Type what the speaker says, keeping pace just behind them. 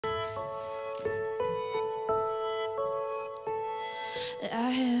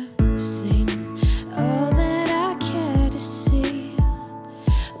I have seen all that I care to see.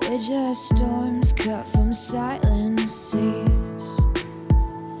 We're just storms cut from silent seas.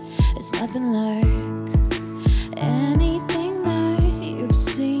 It's nothing like anything that you've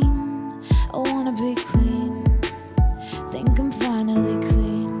seen. I wanna be clean, think I'm finally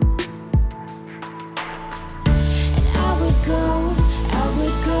clean. And I would go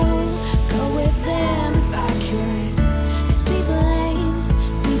with them if I could. 'Cause people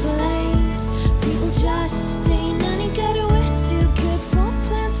just ain't any good. We're too good for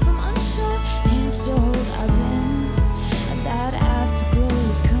plans from unsure hands to hold us in. And that afterglow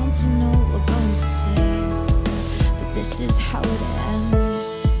we've come to know we're gonna say that this is how it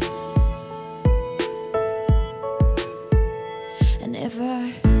ends. And if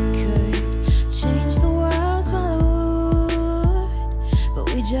I could change the world, well I would. But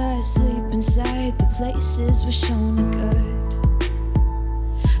we just sleep inside the places we're shown are good.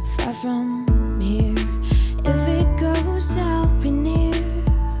 Far from here, if it goes, I'll be near.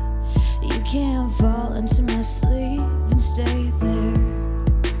 You can't fall into my sleep and stay there.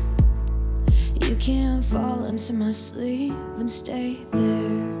 You can't fall into my sleep and stay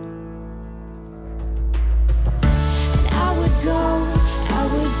there. And I would go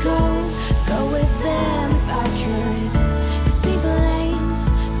with them if I could. 'Cause people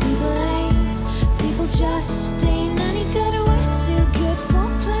just ain't any good. We're too good for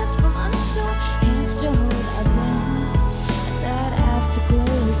plans from unsure hands to hold us in. And that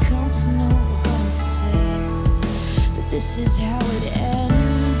afterglow we've come to know we're gonna say that this is how it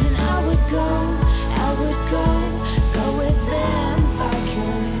ends. And I would go with them if I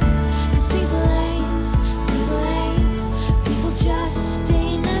could. 'Cause people just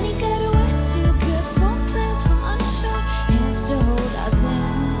ain't any good. We're too good for plans from unsure hands to hold us in.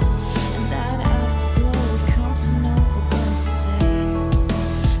 And that afterglow we've come to know we're gonna say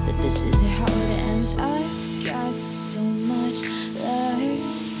that this is how it ends. I've got so much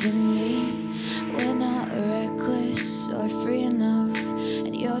life in me. We're not reckless or free enough,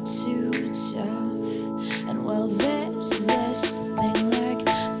 and you're too tough. And well, there's this thing like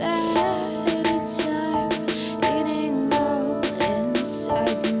better time eating all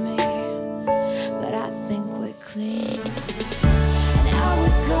inside of me, but I think we're clean. And I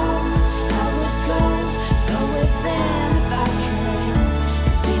would go with them if I could.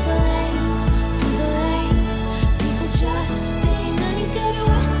 'Cause people just ain't any good.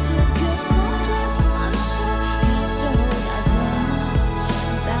 We're too good for plans from unsure hands to hold us in.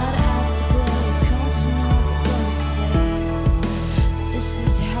 And that afterglow we've come to know we're gonna say that this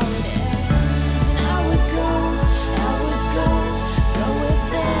is how it ends. And I would go with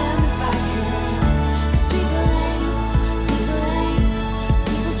them if I could. 'Cause people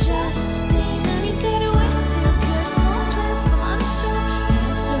just ain't any good. We're too good for plans from unsure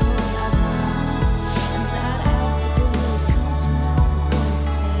hands to hold us in. And that afterglow we've come to know we're gonna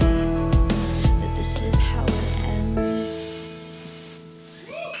say that this is how it ends.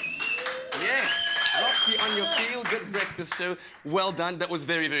 Yes, Roxy on your Feel Good Breakfast show. Well done. That was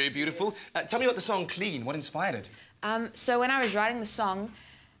very, very beautiful. Tell me about the song Clean. What inspired it? So when I was writing the song,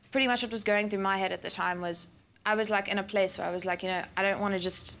 pretty much what was going through my head at the time was I was like in a place where I was like, you know, I don't want to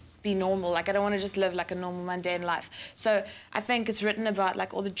just be normal. Like I don't want to just live like a normal mundane life. So I think it's written about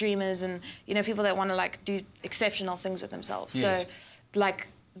like all the dreamers and, you know, people that want to like do exceptional things with themselves. Yes. So like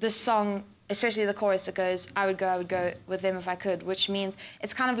this song, especially the chorus that goes, I would go with them if I could, which means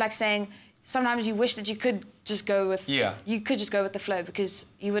it's kind of like saying sometimes you wish that you could just go with, you could just go with the flow because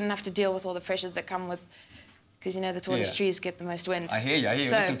you wouldn't have to deal with all the pressures that come with, because, you know, the tallest trees get the most wind. I hear you.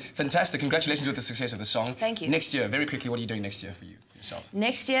 So, listen, fantastic. Congratulations with the success of the song. Thank you. Next year, very quickly, what are you doing next year for yourself?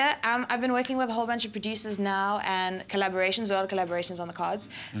 Next year, I've been working with a whole bunch of producers now and collaborations, a lot of collaborations on the cards.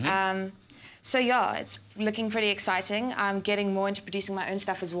 So yeah, it's looking pretty exciting. I'm getting more into producing my own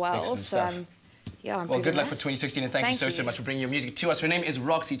stuff as well. Excellent so stuff. yeah, well, good luck for 2016 and thank you so much for bringing your music to us. Her name is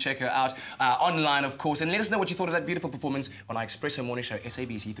Roxy. Check her out online, of course, and let us know what you thought of that beautiful performance on our Expresso Morning Show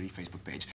SABC3 Facebook page.